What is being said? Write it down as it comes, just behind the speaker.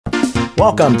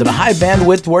Welcome to the High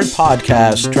Bandwidth Word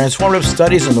Podcast, transformative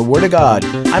studies in the Word of God.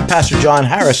 I'm Pastor John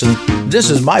Harrison. This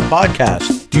is my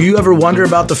podcast. Do you ever wonder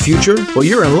about the future? Well,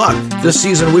 you're in luck. This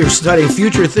season we're studying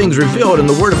future things revealed in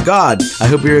the Word of God. I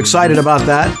hope you're excited about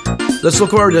that. Let's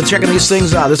look forward to checking these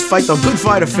things out. Let's fight the good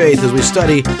fight of faith as we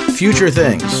study future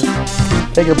things.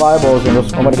 Take your Bibles and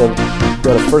I'm going to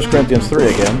go to 1 Corinthians 3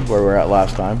 again, where we were at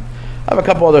last time. I have a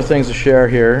couple other things to share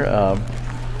here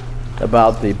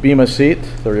about the Bema seat,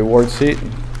 the reward seat.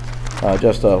 I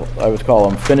would call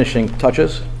them finishing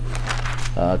touches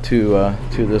to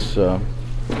this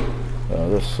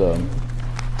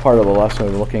part of the lesson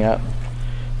we're looking at.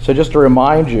 So just to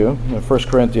remind you, in 1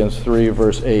 Corinthians 3,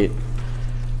 verse 8,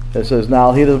 it says,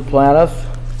 "Now he that planteth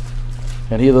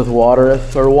and he that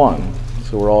watereth are one."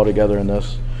 So we're all together in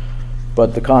this.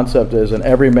 But the concept is, and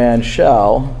every man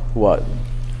shall, what?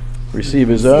 Receive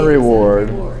his own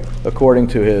reward according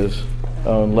to his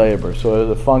own labor. So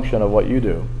the function of what you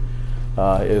do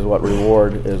is what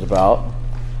reward is about.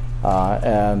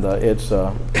 And it's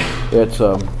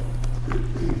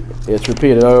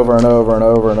repeated over and over and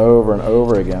over and over and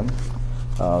over again.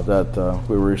 Paul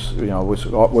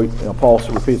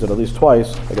repeats it at least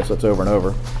twice. I guess that's over and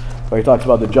over. But he talks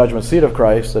about the judgment seat of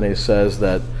Christ, and he says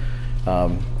that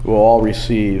we'll all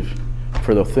receive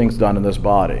for the things done in this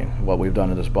body, what we've done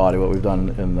in this body, what we've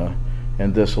done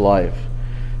in this life.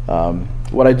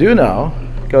 What I do know,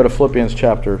 go to Philippians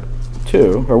chapter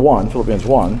 2 or 1, Philippians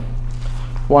 1.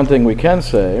 One thing we can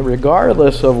say,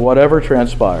 regardless of whatever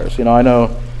transpires. I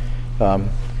know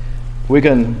we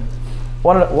can.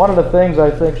 One of the things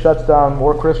I think shuts down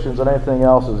more Christians than anything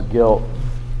else is guilt,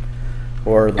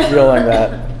 or the feeling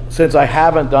that since I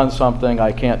haven't done something,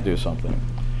 I can't do something.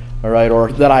 All right,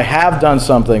 or that I have done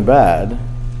something bad,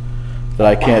 that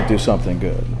I can't do something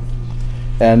good.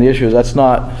 And the issue is that's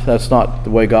not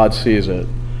the way God sees it.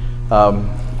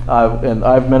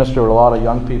 I've ministered with a lot of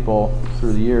young people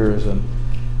through the years, and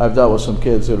I've dealt with some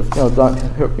kids that have done,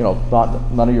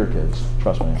 none of your kids,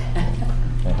 trust me.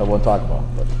 I won't talk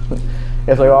about them, but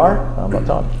if they are, I'm not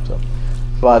telling you. So,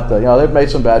 but they've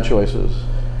made some bad choices,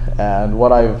 and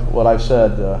what I've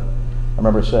said. I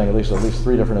remember saying at least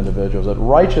 3 different individuals that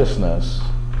righteousness,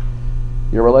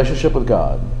 your relationship with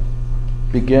God,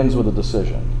 begins with a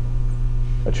decision,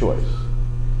 a choice.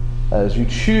 As you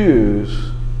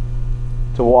choose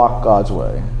to walk God's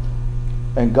way,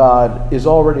 and God is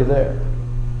already there.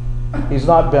 He's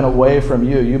not been away from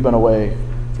you, you've been away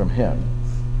from Him.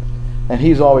 And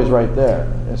He's always right there.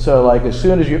 And so as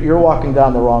soon as you're walking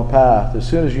down the wrong path, as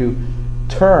soon as you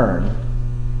turn,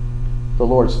 the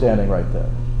Lord's standing right there.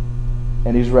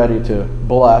 And He's ready to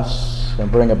bless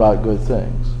and bring about good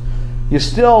things. You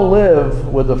still live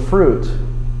with the fruit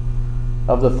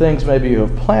of the things maybe you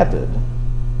have planted.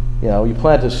 You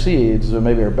planted seeds that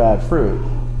maybe are bad fruit,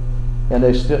 and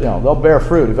they still, they'll bear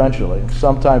fruit eventually.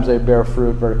 Sometimes they bear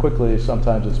fruit very quickly.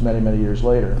 Sometimes it's many, many years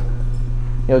later.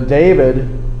 David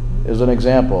is an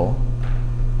example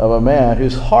of a man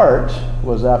whose heart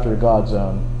was after God's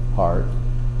own heart,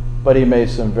 but he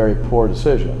made some very poor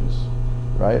decisions,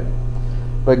 right?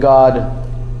 But God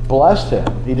blessed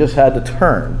him. He just had to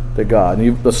turn to God.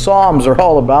 And the Psalms are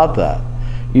all about that.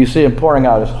 You see him pouring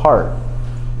out his heart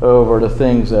over the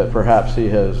things that perhaps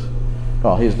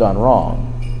he's done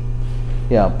wrong.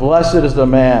 Blessed is the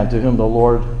man to whom the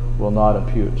Lord will not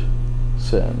impute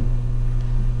sin.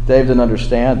 David didn't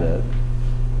understand it,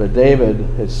 but David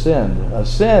had sinned. A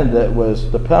sin that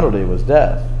the penalty was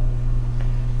death.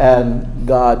 And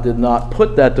God did not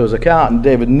put that to his account, and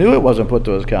David knew it wasn't put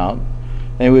to his account.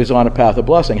 And he was on a path of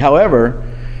blessing. However,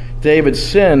 David's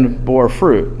sin bore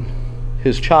fruit.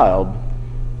 His child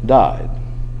died.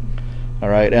 All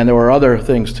right, and there were other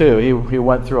things too. He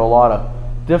went through a lot of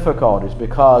difficulties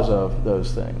because of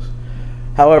those things.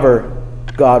 However,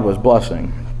 God was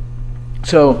blessing.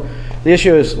 So the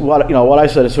issue is what I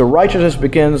said is, so righteousness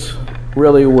begins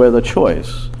really with a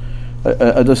choice,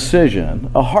 a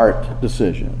decision, a heart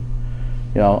decision.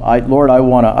 Lord, I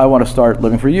want to start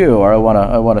living for you, or I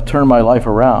want to turn my life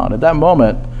around. At that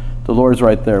moment, the Lord's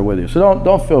right there with you. So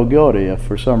don't feel guilty if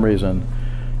for some reason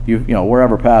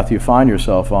wherever path you find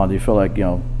yourself on, you feel like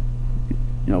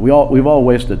we've all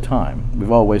wasted time,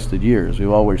 we've all wasted years,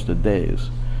 we've all wasted days.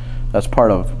 That's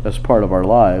part of our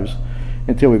lives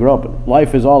until we grow up. But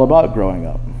life is all about growing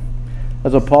up.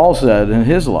 As what Paul said in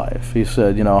his life, he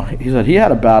said he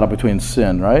had a battle between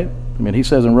sin, right? He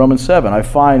says in Romans 7, I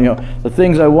find, the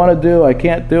things I want to do, I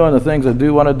can't do, and the things I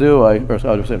do want to do,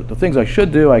 the things I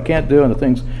should do, I can't do, and the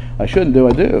things I shouldn't do,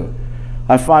 I do.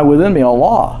 I find within me a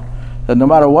law that no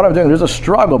matter what I'm doing, there's a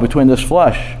struggle between this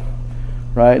flesh,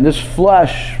 right? And this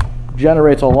flesh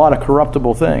generates a lot of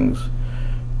corruptible things.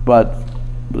 But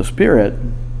the Spirit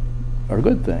are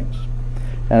good things.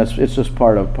 And it's just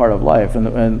part of life.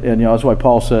 And that's why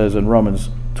Paul says in Romans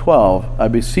 12, I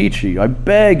beseech you, I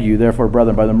beg you, therefore,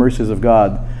 brethren, by the mercies of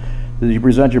God, that you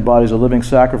present your bodies a living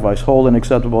sacrifice, holy and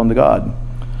acceptable unto God.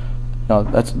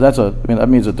 That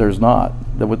means that there's not.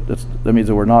 That means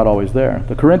that we're not always there.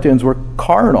 The Corinthians were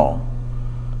carnal,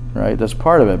 right? That's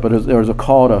part of it. But there was a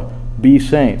call to be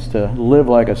saints, to live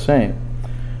like a saint.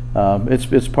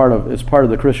 It's part of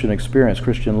the Christian experience,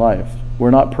 Christian life.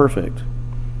 We're not perfect.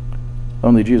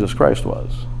 Only Jesus Christ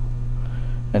was,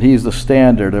 and He's the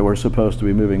standard that we're supposed to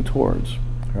be moving towards,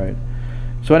 right?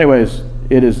 So, anyways,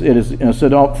 it is. So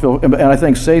don't feel. And I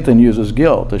think Satan uses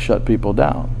guilt to shut people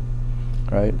down,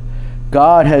 right?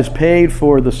 God has paid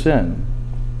for the sin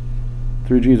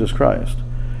through Jesus Christ,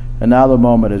 and now the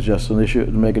moment is just an issue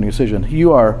to make a decision.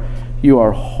 You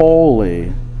are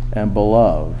holy and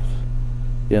beloved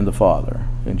in the Father,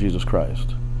 in Jesus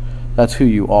Christ. That's who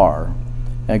you are.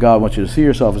 And God wants you to see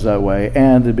yourself as that way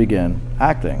and to begin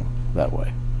acting that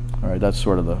way. All right, that's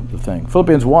sort of the thing.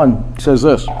 Philippians 1 says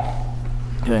this.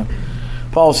 Okay,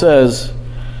 Paul says,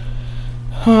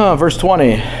 verse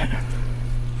 20,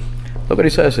 look what he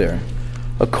says here.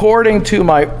 According to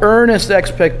my earnest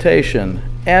expectation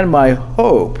and my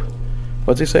hope,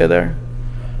 what's he say there?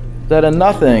 That in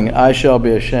nothing I shall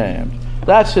be ashamed.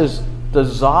 That's his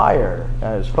desire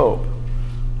and his hope,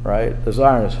 right?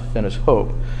 Desire and his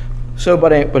hope. So,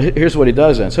 but here's what he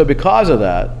does then. So because of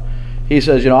that, he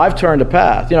says, I've turned a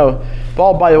path.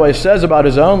 Paul, by the way, says about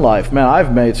his own life, man,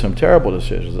 I've made some terrible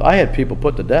decisions. I had people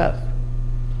put to death,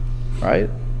 right?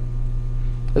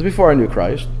 That's before I knew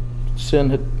Christ.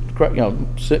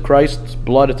 Christ's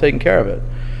blood had taken care of it.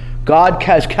 God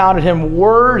has counted him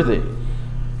worthy,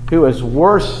 who is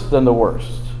worse than the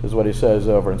worst, is what he says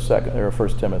over in 2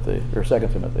 Timothy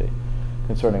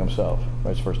concerning himself.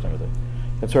 Right, it's 1 Timothy.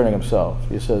 Concerning himself,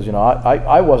 he says,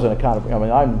 I wasn't accountable.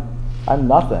 I'm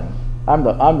nothing. I'm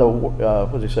the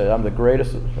what does he say? I'm the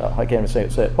greatest. I can't even say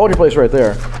it. Hold your place right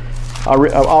there.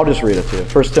 I'll just read it to you.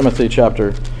 1 Timothy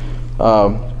chapter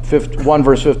 1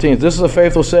 verse 15. This is a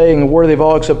faithful saying, worthy of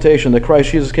all acceptation, that Christ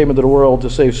Jesus came into the world to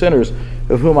save sinners,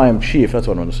 of whom I am chief. That's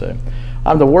what I'm going to say.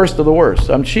 I'm the worst of the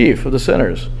worst. I'm chief of the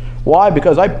sinners. Why?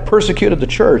 Because I persecuted the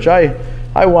church.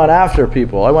 I went after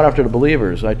people. I went after the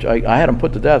believers. I had them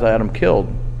put to death. I had them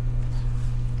killed.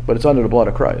 But it's under the blood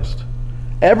of Christ.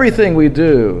 Everything we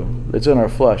do that's in our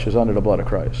flesh is under the blood of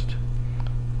Christ.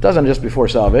 It doesn't just before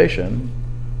salvation.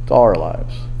 It's all our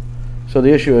lives. So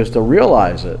the issue is to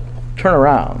realize it, turn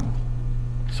around,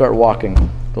 start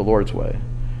walking the Lord's way.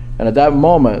 And at that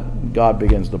moment, God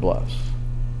begins to bless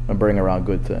and bring around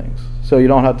good things. So you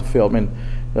don't have to feel,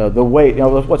 the weight,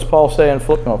 what's Paul saying in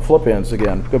Philippians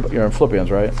again? You're in Philippians,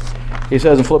 right? He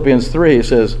says in Philippians 3, he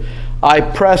says,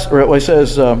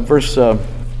 verse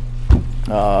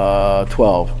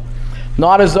 12,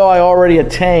 not as though I already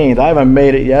attained. I haven't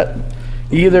made it yet.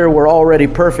 Either we're already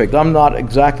perfect. I'm not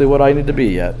exactly what I need to be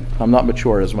yet. I'm not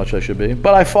mature as much as I should be.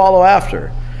 But I follow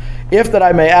after. If that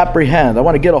I may apprehend, I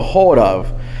want to get a hold of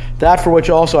that for which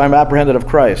also I am apprehended of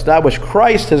Christ. That which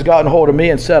Christ has gotten hold of me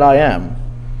and said I am.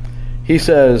 He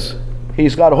says,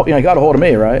 he's got he got a hold of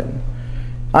me, right?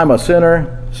 I'm a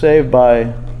sinner saved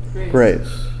by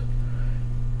grace.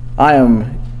 I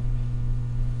am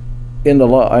in the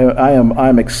love. I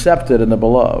am accepted in the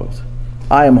beloved.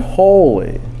 I am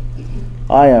holy.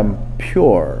 I am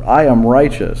pure. I am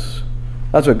righteous.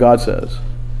 That's what God says.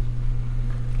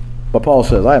 But Paul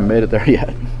says, I haven't made it there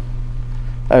yet.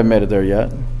 I haven't made it there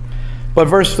yet. But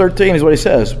verse 13 is what he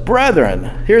says.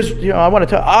 Brethren, here's, I want to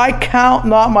tell, I count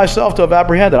not myself to have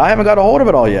apprehended. I haven't got a hold of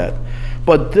it all yet.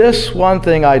 But this one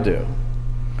thing I do.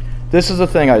 This is the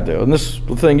thing I do. And this is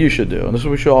the thing you should do. And this is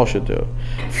what we all should do.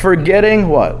 Forgetting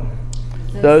what?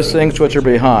 Those things which are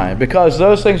behind. Because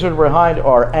those things which are behind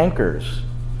are anchors.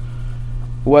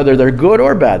 Whether they're good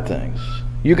or bad things.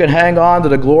 You can hang on to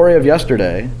the glory of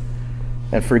yesterday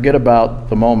and forget about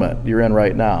the moment you're in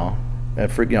right now.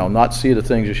 And not see the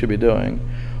things you should be doing.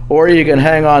 Or you can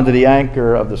hang on to the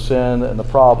anchor of the sin and the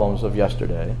problems of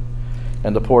yesterday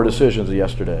and the poor decisions of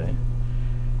yesterday.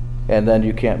 And then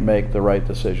you can't make the right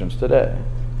decisions today.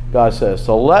 God says,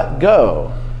 so let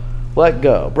go. Let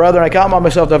go. Brethren, I count not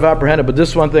myself to have apprehended, but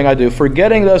this one thing I do,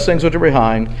 forgetting those things which are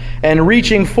behind and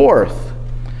reaching forth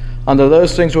unto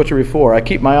those things which are before. I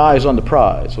keep my eyes on the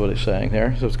prize, what he's saying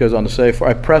here. So it goes on to say, for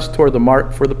I press toward the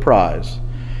mark for the prize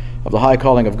of the high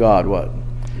calling of God, what?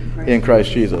 In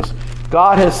Christ Jesus.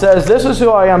 God has says, this is who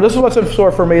I am. This is what's in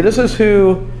store for me. This is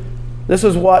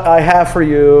what I have for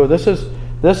you. This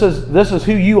is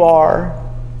who you are.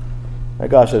 And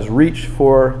God says, reach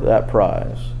for that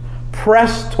prize.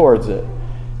 Press towards it.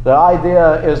 The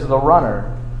idea is the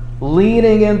runner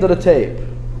leaning into the tape,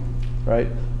 right?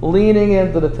 Leaning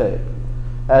into the tape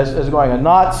as going and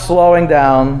not slowing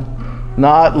down,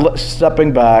 not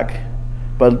stepping back,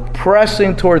 but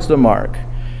pressing towards the mark.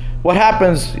 What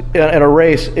happens in a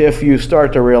race if you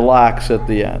start to relax at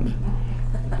the end?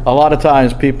 A lot of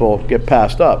times people get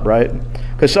passed up, right?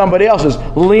 Because somebody else is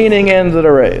leaning into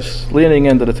the race, leaning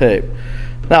into the tape.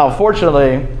 Now,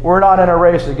 fortunately, we're not in a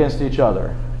race against each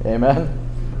other. Amen?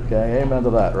 Okay, amen to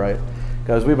that, right?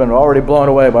 Because we've been already blown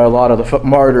away by a lot of the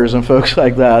martyrs and folks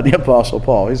like that. The Apostle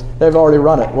Paul, they've already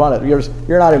won it.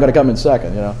 You're not even going to come in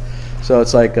second, you know. So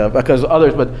it's like, because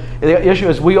others, but the issue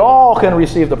is we all can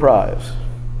receive the prize.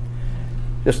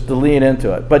 Just to lean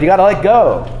into it. But you got to let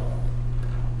go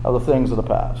of the things of the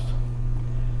past.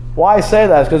 Why I say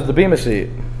that is because of the Bema seat.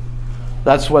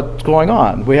 That's what's going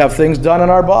on. We have things done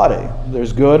in our body.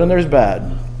 There's good and there's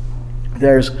bad.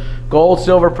 There's gold,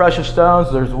 silver, precious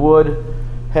stones. There's wood,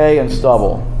 hay, and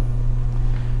stubble.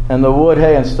 And the wood,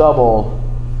 hay, and stubble,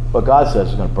 what God says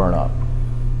is going to burn up.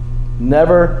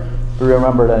 Never be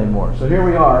remembered anymore. So here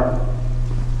we are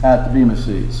at the Bema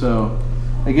seat. So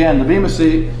again, the Bema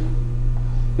seat.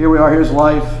 Here we are, here's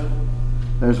life,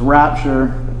 there's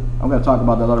rapture. I'm going to talk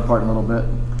about that other part in a little bit.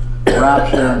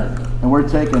 Rapture, and we're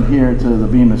taken here to the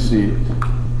Bema seat.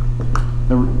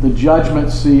 The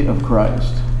judgment seat of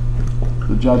Christ.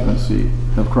 The judgment seat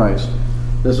of Christ.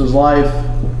 This is life,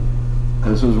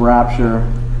 this is rapture.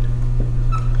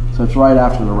 So it's right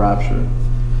after the rapture.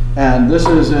 And this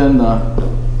is in the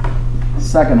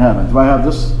second heavens. I have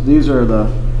this,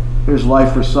 here's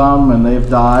life for some, and they've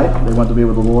died. They went to be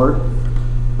with the Lord.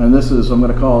 And this is, I'm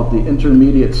going to call it the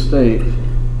intermediate state.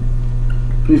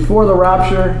 Before the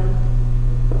rapture,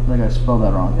 I think I spelled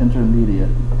that wrong. Intermediate.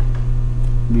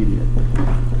 Mediate.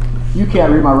 You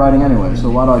can't read my writing anyway, so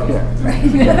why do I care?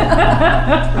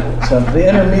 Right. So the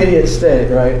intermediate state,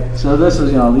 right? So this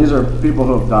is, these are people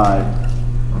who have died.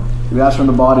 We ask from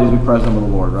the body to be present with the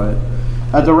Lord, right?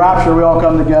 At the rapture, we all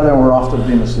come together and we're off to the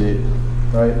Bema seat,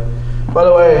 right? By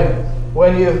the way,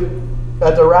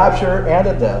 at the rapture and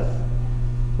at death,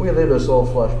 we leave this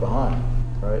old flesh behind,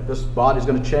 right? This body's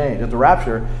going to change. At the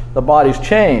rapture, the body's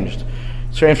changed.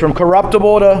 It's changed from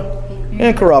corruptible to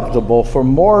incorruptible, from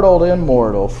mortal to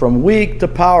immortal, from weak to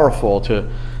powerful, to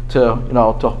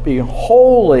be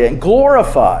holy and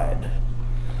glorified,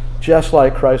 just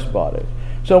like Christ's body.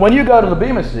 So when you go to the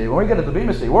Bema seat, when we get to the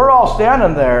Bema seat, we're all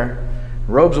standing there,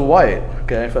 robes of white.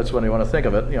 Okay, if that's what you want to think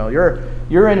of it.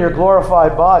 You're in your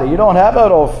glorified body. You don't have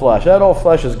that old flesh. That old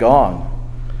flesh is gone.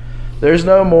 There's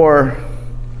no more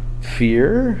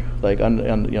fear,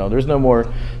 there's no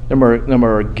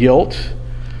more guilt.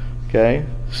 Okay,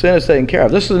 sin is taken care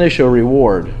of. This is an issue of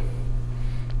reward.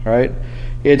 All right,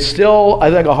 it's still,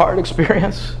 I think, a hard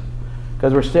experience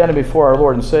because we're standing before our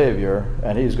Lord and Savior,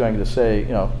 and He's going to say,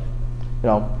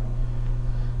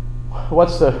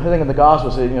 what's the thing in the gospel?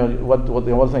 Say,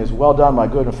 one thing is, well done, my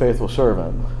good and faithful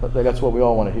servant. That's what we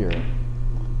all want to hear,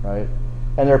 right?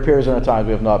 And there are periods and times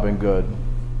we have not been good.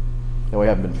 And we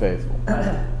haven't been faithful,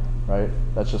 right?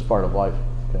 That's just part of life.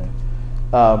 Okay,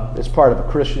 it's part of a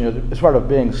Christian. It's part of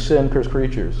being sin-cursed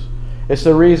creatures. It's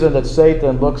the reason that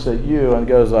Satan looks at you and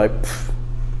goes like,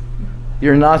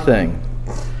 "You're nothing."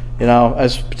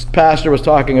 As Pastor was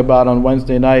talking about on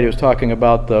Wednesday night, he was talking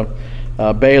about the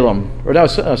Balaam, or that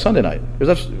was Sunday night. Was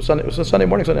it Sunday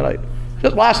morning, Sunday night?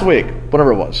 Just last week,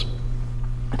 whatever it was.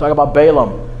 Talking about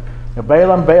Balaam,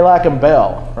 Balaam, Balak, and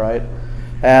Baal, right?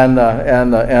 And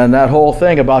that whole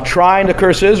thing about trying to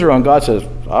curse Israel, and God says,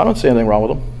 I don't see anything wrong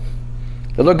with them.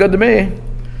 They look good to me.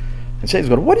 And Satan's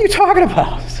going, what are you talking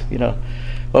about?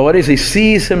 Well, what is he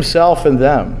sees himself in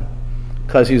them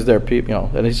because he's their people.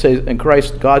 And he says, in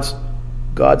Christ,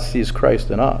 God sees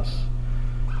Christ in us.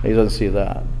 He doesn't see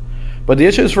that. But the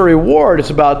issue is for reward. It's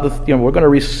about we're going to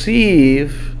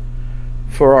receive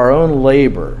for our own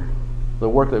labor the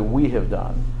work that we have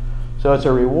done. So it's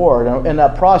a reward. And in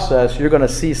that process, you're going to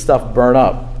see stuff burn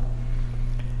up.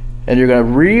 And you're going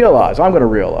to realize, I'm going to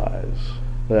realize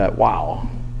that, wow,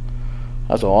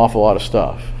 that's an awful lot of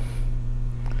stuff.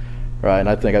 Right? And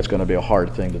I think that's going to be a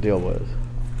hard thing to deal with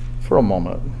for a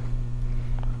moment.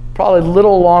 Probably a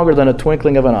little longer than a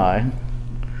twinkling of an eye.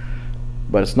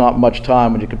 But it's not much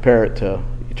time when you compare it to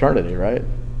eternity, right?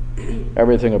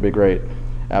 Everything will be great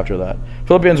after that.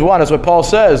 Philippians 1, that's what Paul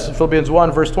says. Philippians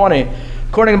 1, verse 20.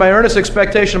 According to my earnest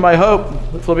expectation of my hope,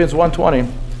 Philippians 1:20.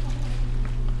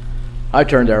 I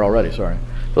turned there already, sorry.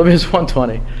 Philippians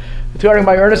 1:20. According to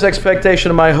my earnest expectation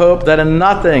of my hope, that in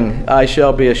nothing I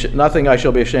shall be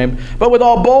ashamed, but with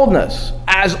all boldness,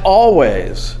 as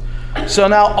always. So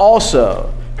now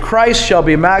also Christ shall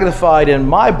be magnified in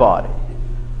my body,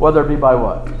 whether it be by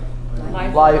what?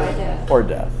 Life or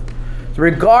death. So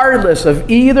regardless of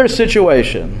either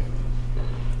situation,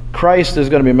 Christ is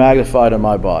going to be magnified in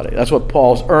my body. That's what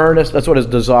Paul's earnest, that's what his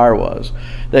desire was.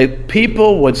 That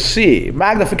people would see.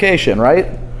 Magnification, right?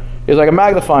 It's like a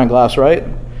magnifying glass, right?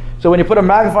 So when you put a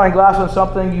magnifying glass on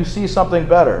something, you see something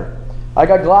better. I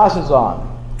got glasses on.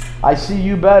 I see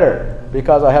you better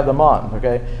because I have them on,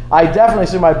 okay? I definitely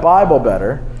see my Bible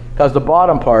better because the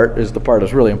bottom part is the part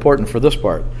that's really important for this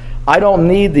part. I don't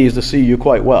need these to see you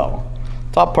quite well.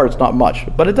 Top part's not much,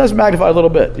 but it does magnify a little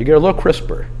bit. You get a little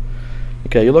crisper.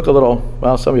 Okay, you look a little,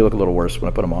 well, some of you look a little worse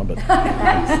when I put them on, but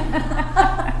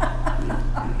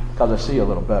because I see you a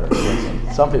little better.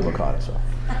 Some people caught it, so.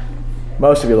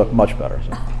 Most of you look much better.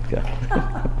 So.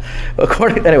 Yeah.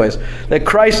 Anyways, that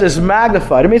Christ is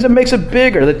magnified. It means it makes it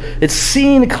bigger, that it's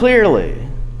seen clearly.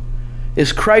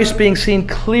 Is Christ being seen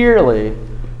clearly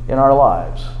in our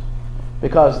lives?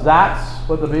 Because that's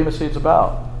what the Bema Seat's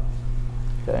about.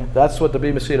 Okay, that's what the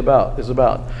Bema Seat is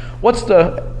about. What's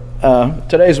the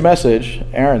today's message?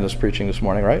 Aaron is preaching this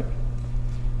morning, right?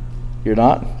 You're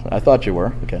not? I thought you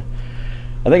were. Okay,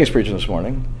 I think he's preaching this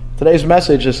morning. Today's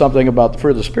message is something about the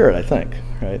fruit of the Spirit, I think,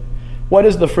 right? What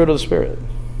is the fruit of the Spirit?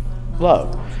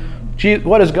 Love.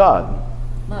 What is God?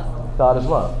 Love. God is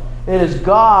love. It is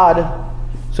God,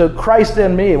 so Christ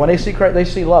in me. When they see Christ, they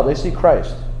see love. They see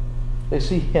Christ. They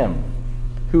see Him,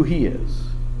 who He is,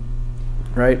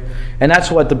 right? And that's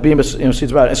what the Bema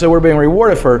Seat's about. And so we're being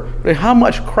rewarded for how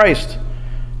much Christ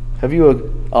have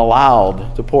you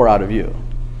allowed to pour out of you?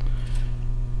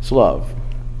 It's love.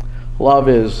 Love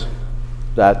is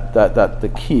that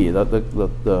the key,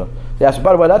 the yes.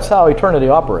 By the way, that's how eternity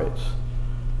operates.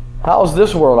 How does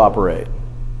this world operate?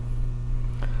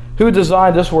 Who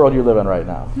designed this world you live in right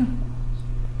now?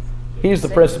 He's the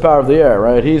prince of the power of the air,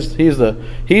 right? He's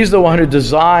the one who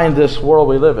designed this world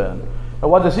we live in. And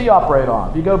what does he operate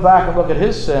on? If you go back and look at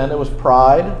his sin, it was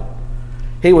pride.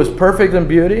 He was perfect in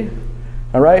beauty,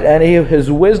 all right, and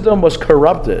his wisdom was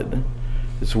corrupted.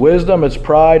 It's wisdom, it's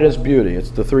pride, it's beauty.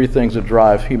 It's the three things that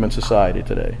drive human society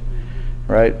today,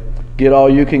 right? Get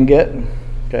all you can get,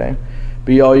 okay?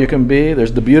 Be all you can be.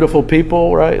 There's the beautiful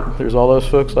people, right? There's all those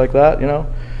folks like that, you know.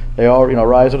 They all,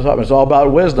 rise to the top. It's all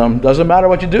about wisdom. Doesn't matter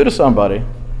what you do to somebody.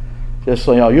 Just,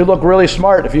 you look really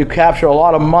smart if you capture a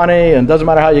lot of money, and doesn't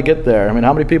matter how you get there. I mean,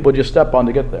 how many people would you step on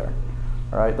to get there?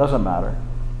 All right? Doesn't matter.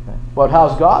 Okay. But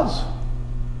how's God's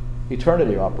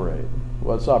eternity operate?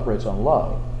 Well, it operates on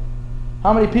love.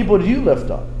 How many people do you lift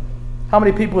up? How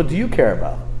many people do you care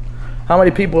about? How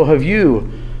many people have you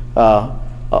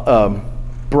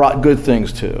brought good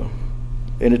things to?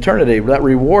 In eternity, that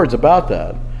reward's about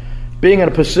that. Being in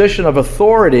a position of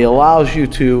authority allows you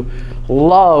to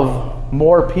love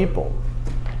more people.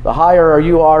 The higher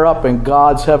you are up in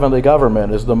God's heavenly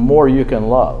government is the more you can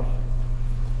love.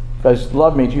 Because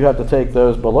love means you have to take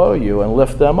those below you and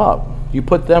lift them up. You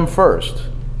put them first,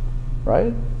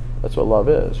 right? That's what love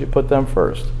is. You put them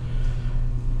first.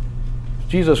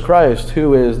 Jesus Christ,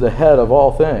 who is the head of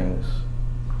all things,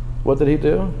 what did he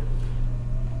do?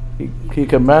 He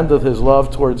commended his love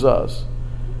towards us.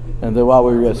 And that while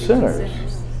we were yet sinners,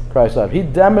 Christ died. He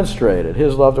demonstrated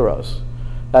his love to us.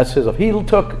 That's his love. He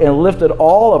took and lifted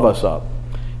all of us up,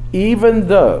 even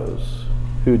those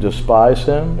who despise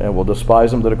him and will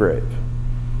despise him to the grave.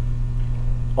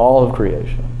 All of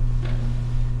creation.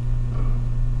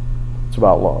 It's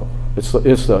about love. It's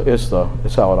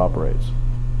how it operates.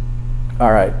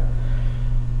 All right.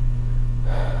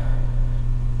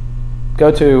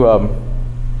 Go to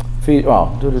I don't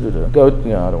want to go there. Where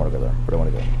do I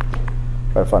want to go?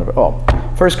 Try to find it.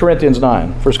 1 Corinthians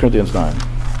 9. 1 Corinthians 9.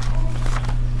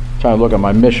 Trying to look at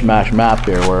my mishmash map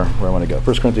here where I want to go.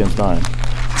 1 Corinthians 9.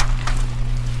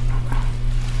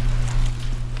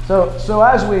 So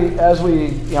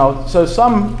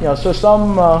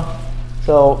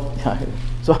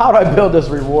how do I build this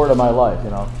reward in my life?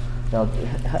 How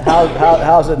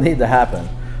does it need to happen?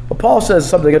 Well, Paul says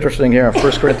something interesting here in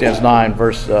 1 Corinthians 9,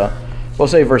 verse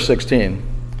 16.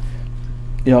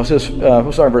 It says,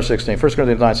 we'll start in verse 16. 1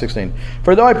 Corinthians 9:16.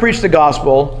 For though I preach the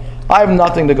gospel, I have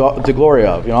nothing to glory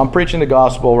of. I'm preaching the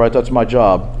gospel, right? That's my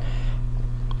job.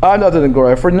 I have nothing to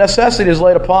glory of. For necessity is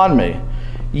laid upon me.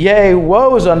 Yea,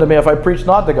 woe is unto me if I preach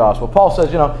not the gospel. Paul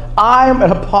says, I'm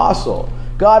an apostle.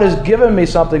 God has given me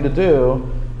something to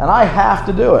do, and I have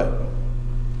to do it.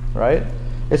 Right?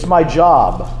 It's my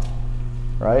job.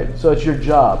 Right? So it's your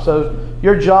job. So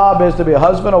your job is to be a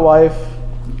husband, a wife,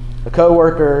 a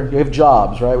co-worker. You have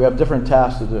jobs, right? We have different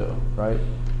tasks to do, right?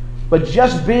 But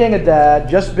just being a dad,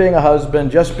 just being a husband,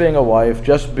 just being a wife,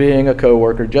 just being a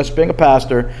co-worker, just being a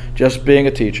pastor, just being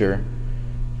a teacher,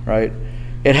 right?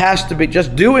 It has to be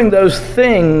just doing those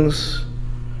things.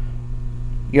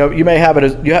 You may have it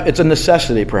as it's a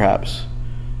necessity, perhaps.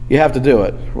 You have to do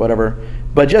it, whatever.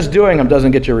 But just doing them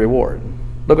doesn't get you a reward.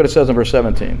 Look what it says in verse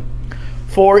 17.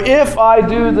 For if I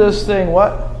do this thing,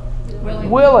 what?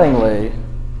 Willingly.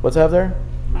 What's that there?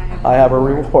 I have a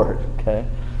reward. Okay,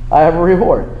 I have a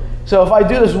reward. So if I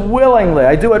do this willingly,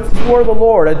 I do it for the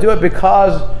Lord. I do it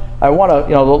because I want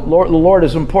to. The Lord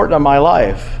is important in my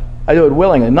life. I do it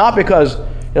willingly, not because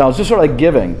it's just sort of like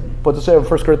giving. What to say in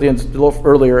 1 Corinthians a little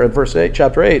earlier in verse 8,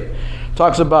 chapter 8,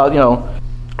 talks about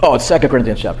it's 2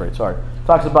 Corinthians chapter 8. Sorry,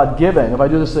 talks about giving. If I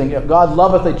do this thing, God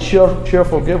loveth a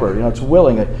cheerful giver. It's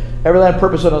willing. Every land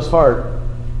purpose in his heart,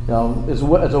 is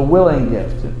a willing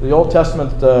gift. The Old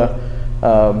Testament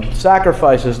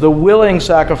sacrifices, the willing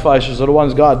sacrifices, are the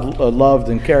ones God loved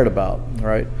and cared about.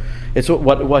 Right? It's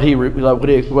what he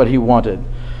wanted.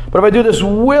 But if I do this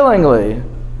willingly,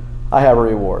 I have a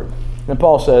reward. And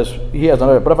Paul says he has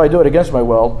another. But if I do it against my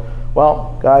will,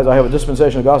 well, guys, I have a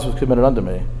dispensation of gospel committed unto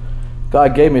me.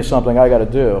 God gave me something I got to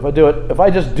do. If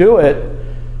I just do it,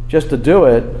 just to do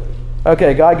it,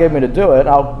 okay, God gave me to do it.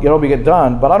 It'll get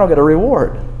done, but I don't get a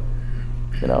reward.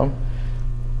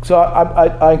 So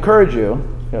I encourage you.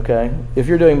 Okay, if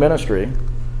you're doing ministry,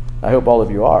 I hope all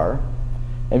of you are.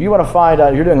 And if you want to find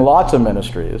out, you're doing lots of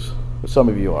ministries. Some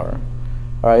of you are.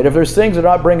 All right. If there's things that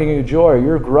are not bringing you joy, or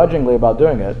you're grudgingly about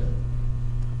doing it,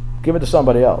 give it to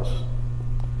somebody else.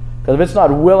 Because if it's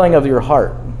not willing of your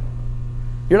heart,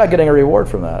 you're not getting a reward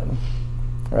from that.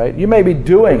 Right? You may be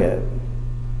doing it,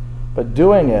 but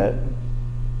doing it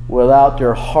without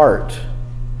your heart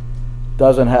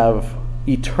doesn't have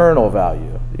eternal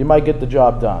value. You might get the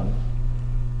job done,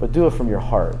 but do it from your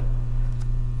heart.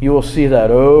 You will see that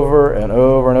over and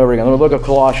over and over again. Let me look at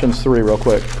Colossians 3 real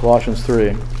quick. Colossians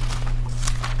 3.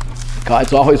 God,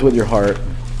 it's always with your heart.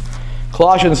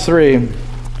 Colossians 3.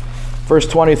 Verse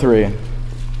 23.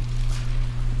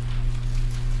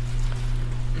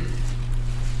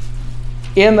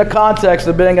 In the context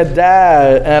of being a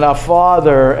dad and a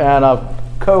father and a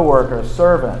co-worker, a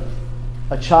servant,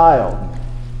 a child,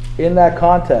 in that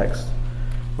context,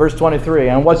 verse 23,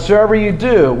 and whatsoever you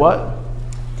do, what?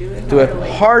 Do it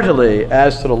heartily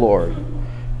as to the Lord,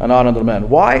 and not unto men.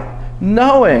 Why?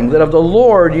 Knowing that of the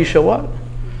Lord ye shall what?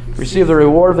 Receive the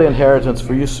reward of the inheritance,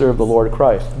 for you serve the Lord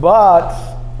Christ.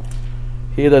 But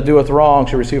he that doeth wrong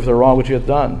shall receive the wrong which he hath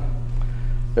done.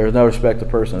 There is no respect of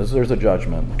persons. There's a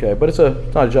judgment. Okay, but it's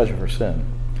not a judgment for sin.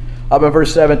 Up in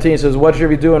verse 17 it says,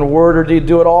 whatsoever you do in word or deed,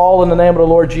 do it all in the name of the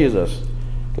Lord Jesus,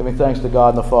 giving thanks to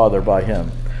God and the Father by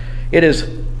him. It is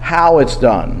how it's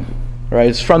done. Right?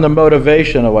 It's from the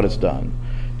motivation of what it's done.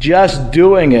 Just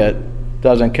doing it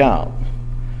doesn't count.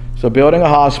 So building a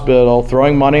hospital,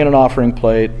 throwing money in an offering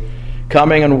plate,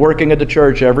 coming and working at the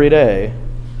church every day,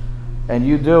 and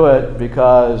you do it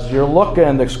because you're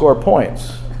looking to score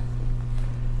points,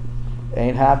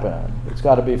 ain't happening. It's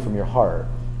got to be from your heart.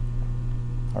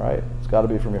 All right? It's got to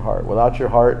be from your heart. Without your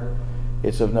heart,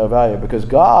 it's of no value, because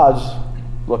God's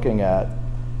looking at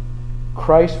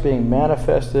Christ being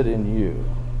manifested in you.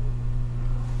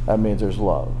 That means there's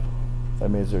love. That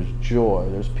means there's joy.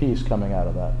 There's peace coming out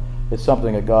of that. It's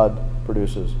something that God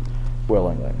produces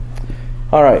willingly.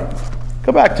 All right.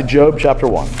 Go back to Job chapter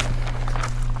 1.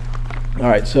 All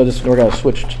right, so we're going to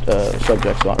switch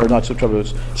subjects on, or not switch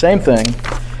subjects, same thing.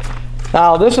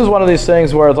 Now, this is one of these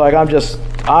things where it's like I'm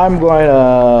going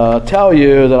to tell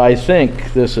you that I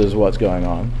think this is what's going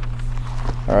on.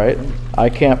 All right? I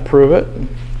can't prove it.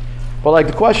 But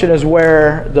the question is,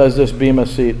 where does this Bema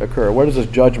seat occur? Where does this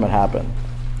judgment happen?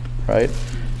 Right?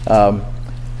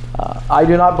 I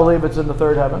do not believe it's in the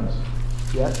third heavens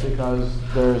yet, because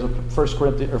there's a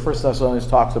 1 Thessalonians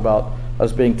talks about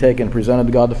us being taken and presented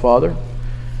to God the Father.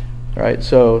 Right?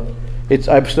 So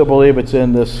I still believe it's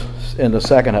in the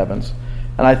second heavens.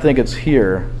 And I think it's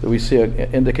here that we see an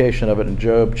indication of it in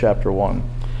Job chapter 1.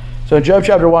 So in Job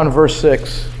chapter 1, verse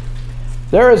 6,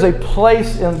 there is a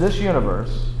place in this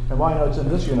universe, and why I know it's in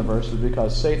this universe is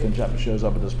because Satan shows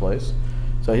up at this place.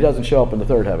 So he doesn't show up in the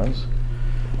third heavens.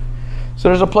 So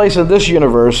there's a place in this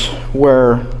universe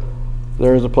where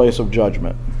there is a place of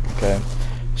judgment. Okay.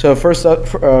 So first,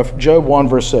 Job 1,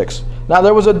 verse 6. Now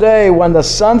there was a day when the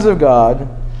sons of God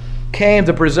came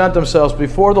to present themselves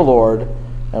before the Lord,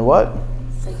 and what?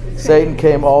 Satan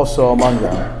came also among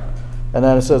them. And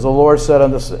then it says, the Lord said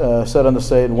unto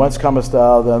Satan, whence comest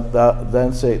thou?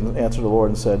 Then Satan answered the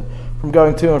Lord and said, from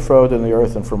going to and fro in the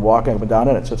earth, and from walking up and down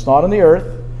in it. So it's not in the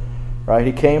earth, right?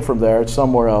 He came from there. It's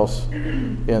somewhere else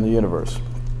in the universe.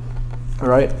 All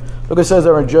right? Look what it says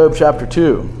there in Job chapter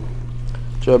 2.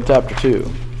 Job chapter 2.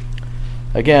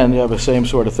 Again, you have the same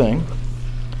sort of thing.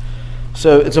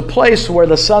 So it's a place where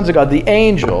the sons of God, the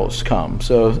angels, come.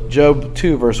 So Job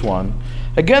 2, verse 1.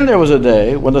 Again there was a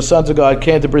day when the sons of God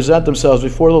came to present themselves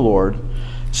before the Lord.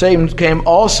 Satan came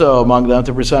also among them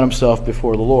to present himself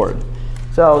before the Lord.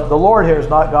 So the Lord here is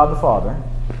not God the Father,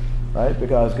 right?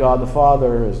 Because God the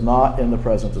Father is not in the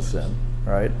presence of sin,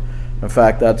 right? In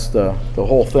fact, that's the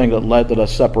whole thing that led to the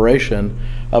separation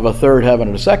of a third heaven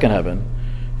and a second heaven,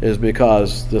 is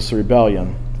because this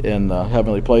rebellion in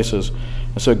heavenly places.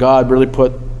 And so God really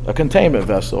put a containment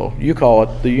vessel. You call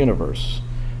it the universe,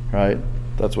 right?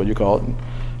 That's what you call it.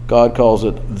 God calls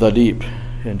it the deep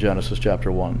in Genesis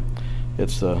chapter 1.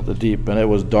 It's the deep, and it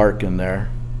was dark in there,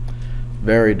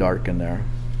 very dark in there,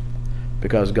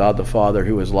 because God the Father,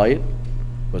 who is light,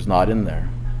 was not in there.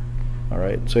 All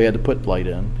right, so he had to put light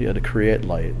in. He had to create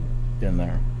light in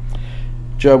there.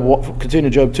 Continue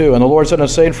Job 2. And the Lord said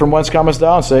unto Satan, from whence comest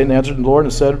thou? And Satan answered the Lord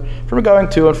and said, from going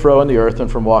to and fro in the earth, and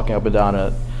from walking up and down in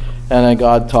it. And then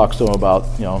God talks to him about,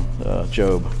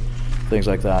 Job, things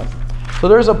like that. So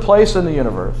there's a place in the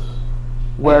universe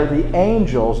where the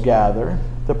angels gather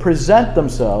to present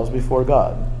themselves before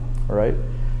God, all right?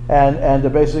 And to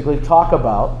basically talk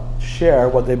about, share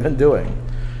what they've been doing.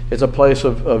 It's a place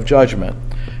of judgment.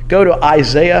 Go to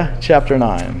Isaiah chapter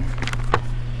 9.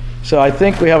 So I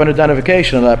think we have an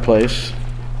identification of that place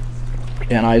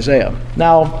in Isaiah.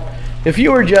 Now, if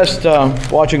you were just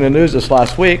watching the news this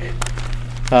last week,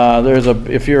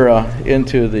 if you're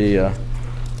into the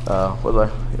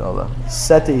the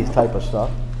SETI type of stuff,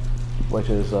 which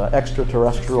is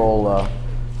extraterrestrial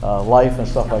life and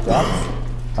stuff like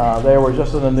that, they were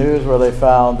just in the news where they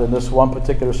found in this one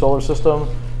particular solar system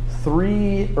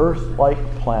 3 Earth-like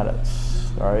planets.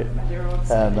 All right,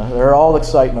 and they're all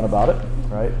excitement about it,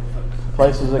 right?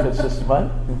 Places that could system.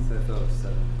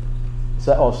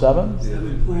 Oh, 7?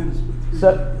 7 planets with 3.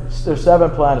 There's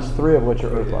 7 planets, 3 of which are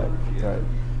Earth-like. Right.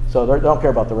 So they don't care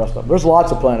about the rest of them. There's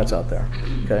lots of planets out there.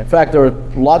 Okay. In fact, there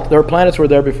were planets were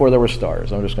there before there were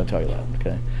stars. I'm just going to tell you that.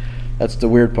 Okay. That's the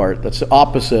weird part. That's the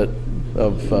opposite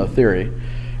of theory,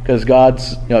 because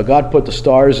God put the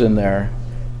stars in there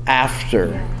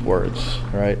afterwards.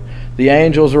 Right. The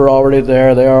angels were already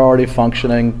there. They are already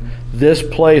functioning. This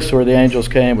place where the angels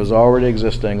came was already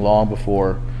existing long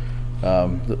before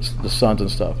the suns and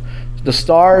stuff. The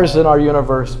stars in our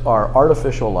universe are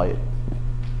artificial light.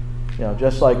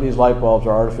 Just like these light bulbs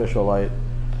are artificial light.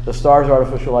 The stars are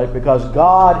artificial light because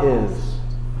God is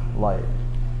light.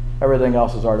 Everything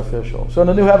else is artificial. So in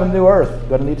the new heaven, new earth,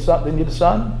 do they need a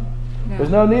sun? No. There's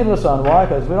no need of the sun. Why?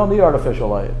 Because we don't need artificial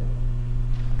light.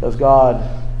 Because God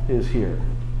is here,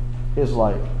 His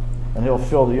light, and He'll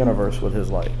fill the universe with His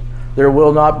light. There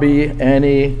will not be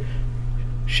any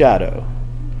shadow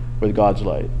with God's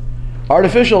light.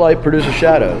 Artificial light produces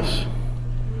shadows.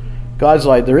 God's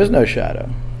light, there is no shadow.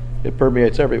 It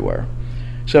permeates everywhere.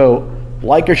 So,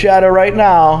 like your shadow right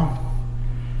now,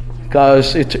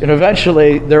 because and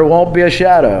eventually there won't be a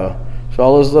shadow. So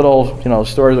all those little,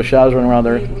 stories of shadows running around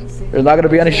there, there's not going to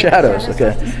be any shadows.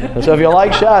 Okay. And so if you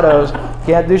like shadows,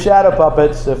 can't do shadow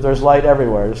puppets if there's light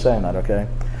everywhere. Just saying that. Okay.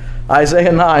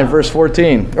 Isaiah 9, verse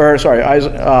 14. I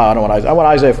want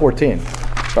Isaiah 14.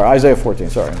 Isaiah 14,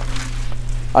 sorry.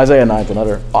 Isaiah 9 is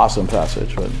another awesome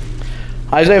passage. But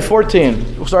Isaiah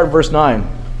 14, we'll start at verse 9.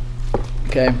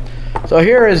 Okay. So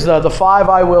here is the 5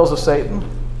 I wills of Satan.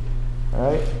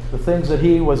 All right. The things that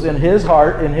he was in his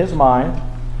heart, in his mind,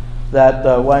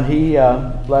 that when he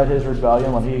led his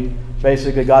rebellion, when he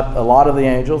basically got a lot of the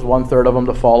angels, 1/3 of them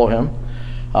to follow him,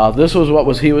 this was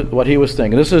what he was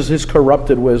thinking. This is his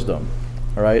corrupted wisdom.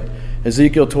 All right.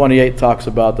 Ezekiel 28 talks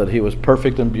about that he was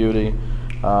perfect in beauty.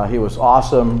 He was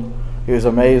awesome. He was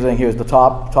amazing. He was the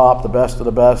top, the best of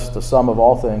the best, the sum of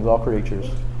all things, all creatures,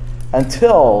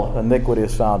 until iniquity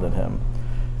is found in him.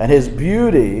 And his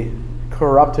beauty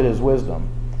corrupted his wisdom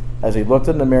as he looked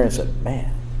in the mirror and said,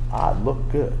 man, I look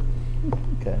good.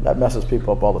 Okay, that messes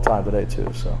people up all the time today too.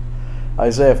 So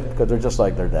Isaiah, because they're just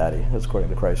like their daddy. That's according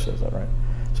to Christ says that, right?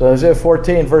 So Isaiah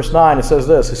 14, verse 9, it says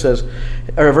this. It says,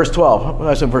 or verse 12.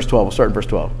 I said verse 12. We'll start in verse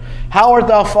 12. How art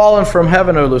thou fallen from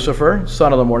heaven, O Lucifer,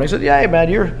 son of the morning? He said, yeah,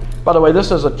 man, by the way,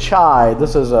 this is a chide.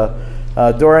 This is at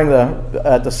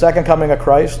the second coming of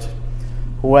Christ,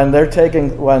 when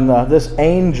this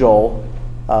angel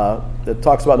that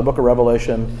talks about in the book of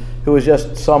Revelation, who is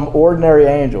just some ordinary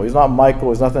angel. He's not Michael.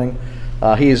 He's nothing.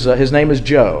 His name is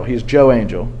Joe. He's Joe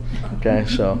Angel. Okay,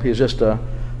 so he's just an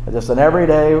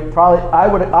everyday. Probably,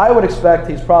 I would expect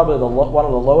he's probably one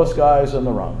of the lowest guys in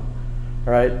the rung.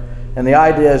 All right, and the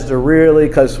idea is to really,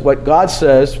 because what God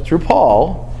says through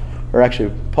Paul, or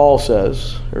actually Paul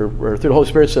says, or through the Holy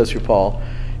Spirit says through Paul,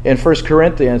 in 1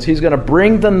 Corinthians, he's going to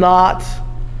bring to naught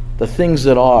the things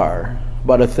that are,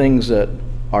 but the things that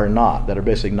are not, that are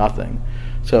basically nothing.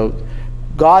 So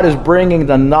God is bringing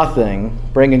the nothing,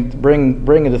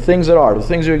 bringing the things that are, the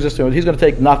things that exist. He's going to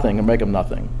take nothing and make them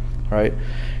nothing, right?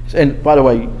 And by the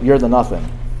way, you're the nothing,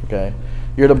 okay?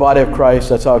 You're the body of Christ.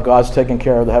 That's how God's taking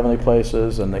care of the heavenly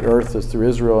places, and the earth is through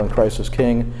Israel, and Christ is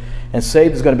king. And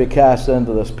Satan's going to be cast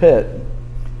into this pit.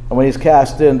 And when he's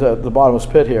cast into the bottomless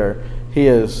pit here,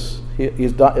 he's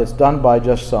done. It's done by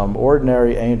just some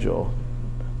ordinary angel.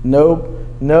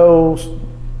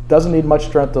 Doesn't need much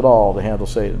strength at all to handle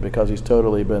Satan, because he's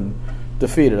totally been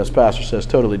defeated, as Pastor says,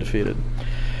 totally defeated.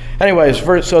 Anyways,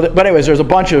 there's a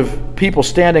bunch of people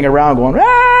standing around going,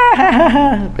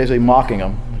 basically mocking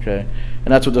him. Okay,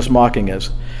 and that's what this mocking is.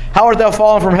 How art thou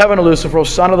fallen from heaven, Lucifer, O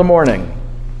son of the morning?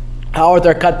 How art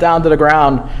thou cut down to the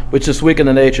ground, which dost weaken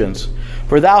the nations?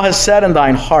 For thou hast said in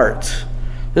thine heart,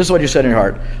 this is what you said in your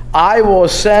heart, I will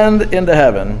ascend into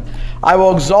heaven. I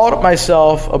will exalt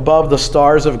myself above the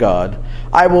stars of God.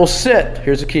 I will sit,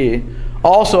 here's the key,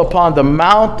 also upon the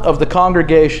mount of the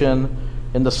congregation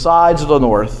in the sides of the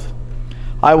north.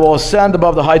 I will ascend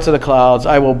above the heights of the clouds.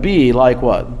 I will be like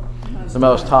what? The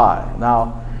Most High.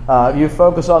 Now, you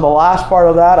focus on the last part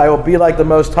of that. I will be like the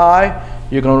Most High.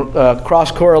 You can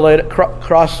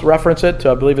cross-reference it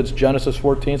to, I believe it's Genesis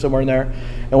 14, somewhere in there.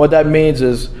 And what that means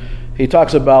is, he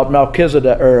talks about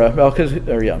Melchizedek,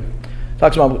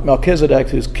 talks about Melchizedek,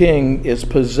 whose king is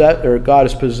God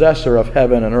is possessor of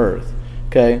heaven and earth.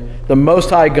 Okay, the Most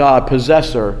High God,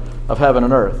 possessor of heaven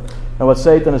and earth. And what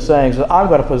Satan is saying is that I'm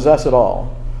going to possess it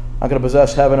all. I'm going to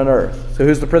possess heaven and earth. So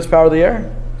who's the prince power of the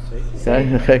air?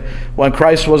 Okay. When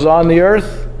Christ was on the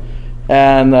earth,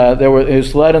 and he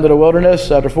was led into the wilderness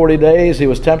after 40 days, he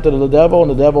was tempted of the devil, and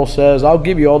the devil says, I'll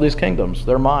give you all these kingdoms.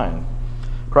 They're mine.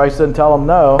 Christ didn't tell him,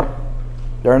 no,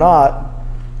 they're not.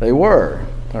 They were.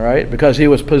 All right? Because he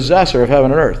was possessor of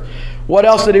heaven and earth. What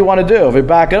else did he want to do? If we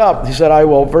back it up, he said,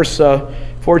 verse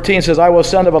 14 says, I will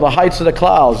ascend above the heights of the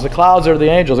clouds. The clouds are the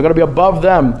angels. I'm going to be above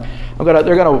them.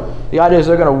 The idea is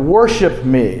they're going to worship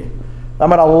me.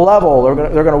 I'm at a level.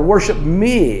 They're going to worship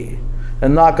me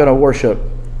and not going to worship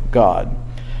God.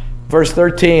 Verse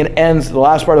 13 ends, the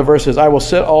last part of the verse is, I will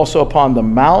sit also upon the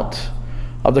mount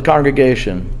of the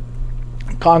congregation.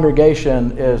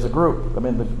 Congregation is a group. I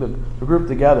mean, the group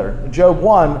together. Job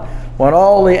 1, when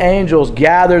all the angels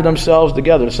gather themselves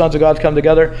together, the sons of God come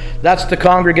together, that's the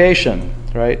congregation,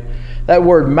 right? That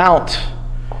word mount,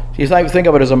 you think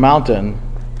of it as a mountain,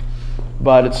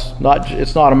 but it's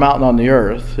not a mountain on the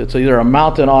earth. It's either a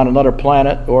mountain on another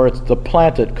planet, or it's the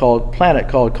planet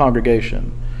called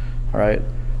congregation. All right?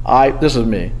 This is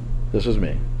me.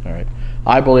 All right?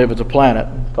 I believe it's a planet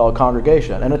called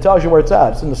congregation. And it tells you where it's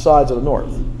at. It's in the sides of the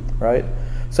north. Right?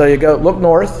 So you go look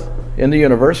north in the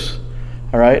universe.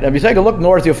 All right? And if you take a look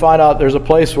north, you'll find out there's a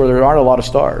place where there aren't a lot of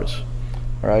stars.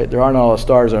 All right? There aren't a lot of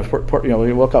stars. And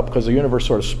you look up because the universe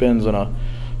sort of spins in a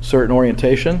certain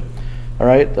orientation. All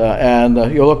right? And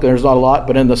you'll look, there's not a lot.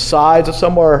 But in the sides, it's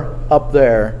somewhere up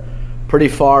there, pretty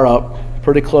far up,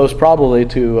 pretty close probably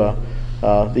to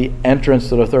the entrance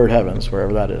to the third heavens,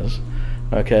 wherever that is.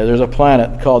 Okay, there's a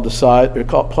planet called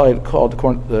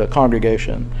the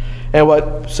congregation. And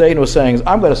what Satan was saying is,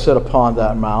 I'm going to sit upon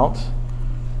that mount,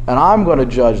 and I'm going to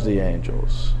judge the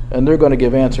angels, and they're going to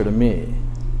give answer to me.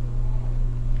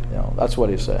 That's what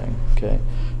he's saying. Okay,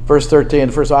 verse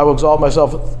 13. First, I will exalt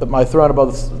myself at my throne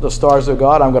above the stars of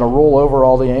God. I'm going to rule over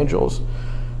all the angels.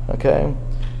 Okay,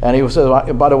 and he says,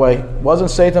 by the way,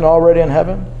 wasn't Satan already in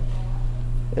heaven?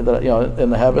 In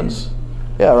the heavens?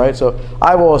 Yeah, right? So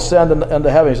I will ascend in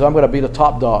the heavens. So I'm going to be the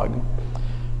top dog.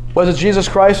 What did Jesus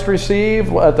Christ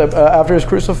receive after he was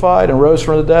crucified and rose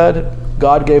from the dead?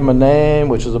 God gave him a name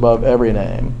which is above every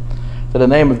name. To the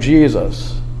name of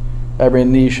Jesus, every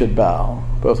knee should bow,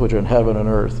 both which are in heaven and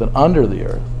earth and under the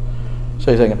earth.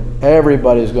 So he's thinking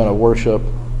everybody's going to worship,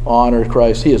 honor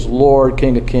Christ. He is Lord,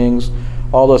 King of Kings,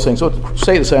 all those things. So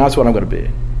Satan's saying, that's what I'm going to be.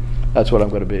 That's what I'm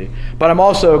going to be. But I'm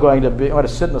also going to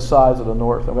sit in the sides of the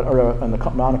north, or in the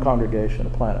Mount of Congregation, a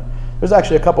planet. There's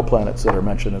actually a couple planets that are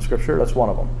mentioned in Scripture. That's one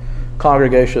of them.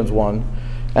 Congregation's one,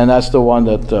 and that's the one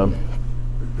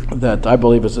that I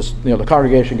believe is this. The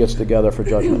congregation gets together for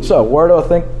judgment. So where do I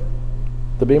think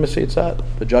the Bema seat's at?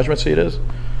 The judgment seat is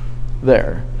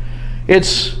there.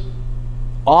 It's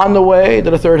on the way to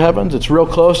the third heavens. It's real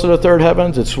close to the third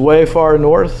heavens. It's way far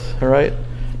north. All right.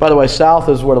 By the way, south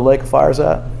is where the lake of fire is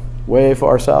at. Way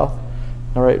far south,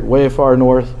 all right. Way far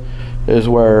north is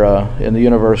where, in the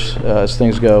universe, as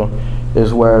things go,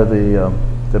 is where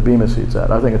the Bema seat's at.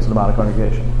 I think it's the Mount of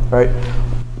Congregation, all right.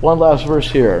 One last verse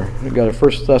here. We've got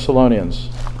 1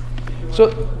 Thessalonians.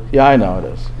 So, yeah, I know it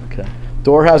is. Okay.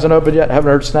 Door hasn't opened yet.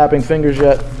 Haven't heard snapping fingers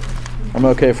yet. I'm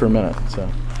okay for a minute. So,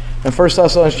 in 1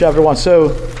 Thessalonians chapter 1. So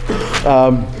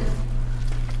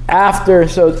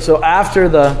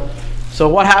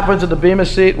what happens at the Bema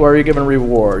seat? Where you're given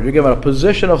reward. You're given a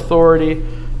position of authority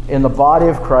in the body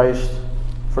of Christ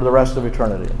for the rest of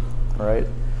eternity. All right.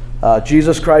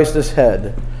 Jesus Christ is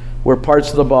head. We're parts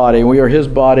of the body. We are his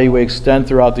body. We extend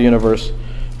throughout the universe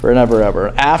for never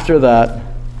ever. After that,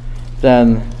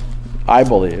 then I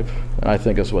believe, and I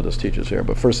think is what this teaches here,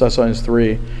 but 1 Thessalonians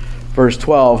 3, verse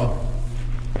 12,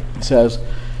 it says,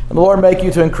 "And the Lord make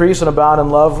you to increase and abound in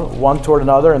love one toward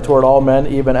another and toward all men,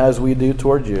 even as we do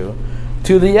toward you,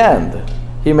 to the end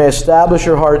he may establish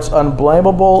your hearts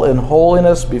unblameable in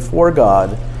holiness before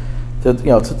God." To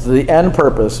the end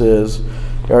purpose is,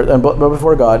 but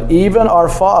before God, even our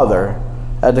Father,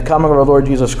 at the coming of our Lord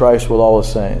Jesus Christ with all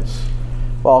his saints.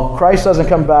 Well, Christ doesn't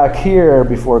come back here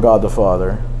before God the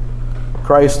Father.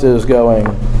 Christ is going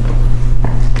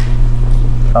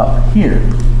up here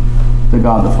to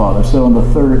God the Father. So in the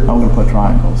third, I'm going to put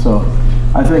triangle. So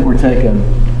I think we're taking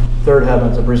third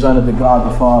heavens and presented to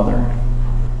God the Father.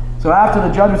 So after the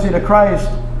judgment seat of Christ,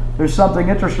 there's something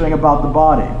interesting about the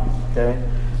body. Okay,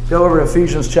 go over to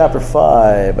Ephesians chapter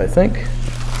 5, I think.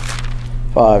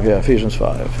 5, yeah, Ephesians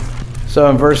 5. So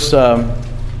in verse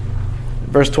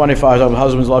 25,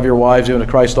 husbands, love your wives, even as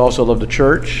Christ also loved the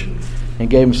church and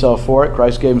gave himself for it.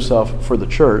 Christ gave himself for the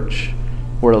church,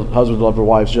 where the husbands love their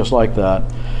wives just like that,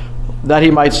 that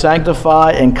he might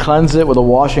sanctify and cleanse it with the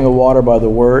washing of water by the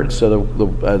word. So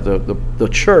the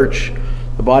church,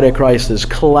 the body of Christ, is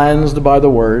cleansed by the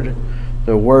word.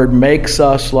 The word makes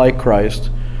us like Christ.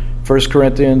 1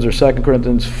 Corinthians or 2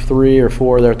 Corinthians 3 or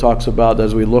 4 there talks about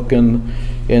as we look into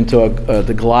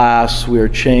the glass, we are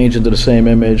changed into the same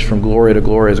image from glory to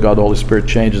glory as God the Holy Spirit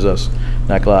changes us in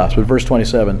that glass. But verse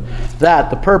 27, that,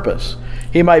 the purpose,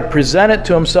 he might present it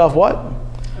to himself, what?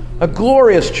 A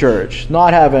glorious church,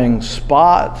 not having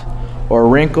spot or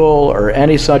wrinkle or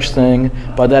any such thing,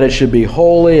 but that it should be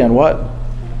holy and what?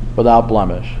 Without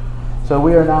blemish. So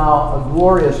we are now a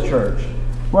glorious church.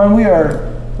 When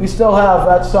we still have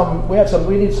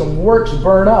we need some works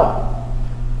burned up,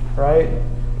 right?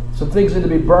 Some things need to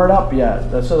be burned up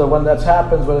yet, so that when that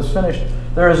happens, when it's finished,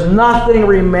 there is nothing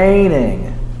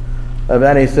remaining of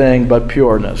anything but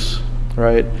pureness,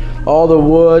 right? All the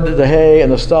wood, the hay,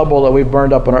 and the stubble that we've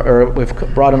burned up we've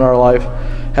brought in our life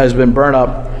has been burned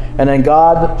up, and then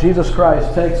God, Jesus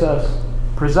Christ, takes us,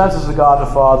 presents us to God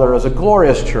the Father as a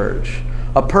glorious church,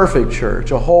 a perfect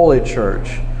church, a holy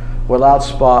church, without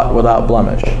spot, without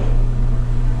blemish.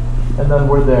 And then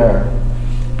we're there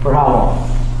for how long?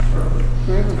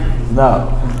 No.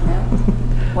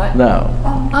 What? No.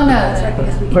 Oh no, that's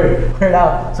right. We're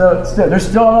now. So there's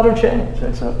still another change.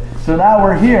 So now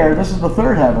we're here. This is the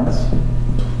third heavens.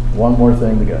 One more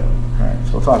thing to go. All right.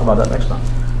 So we'll talk about that next time.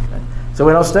 Okay. So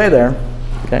we don't stay there.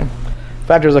 Okay. In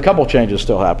fact, there's a couple changes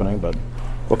still happening, but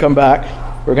we'll come back.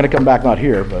 We're going to come back, not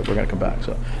here, but we're going to come back.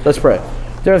 So let's pray.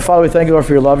 Dear Father, we thank you, Lord,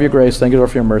 for your love, your grace. Thank you,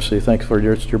 Lord, for your mercy. Thank you for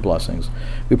your blessings.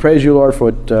 We praise you, Lord,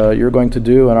 for what you're going to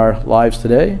do in our lives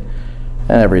today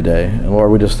and every day. And Lord,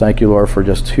 we just thank you, Lord, for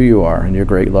just who you are and your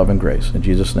great love and grace. In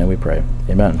Jesus' name we pray.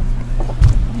 Amen.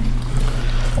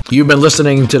 You've been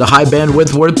listening to the High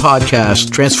Bandwidth Word Podcast,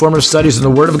 Transformative Studies in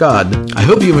the Word of God. I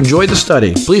hope you've enjoyed the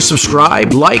study. Please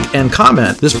subscribe, like, and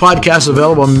comment. This podcast is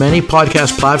available on many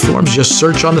podcast platforms. Just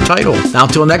search on the title. Now,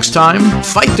 until next time,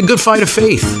 fight the good fight of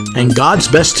faith, and God's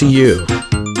best to you.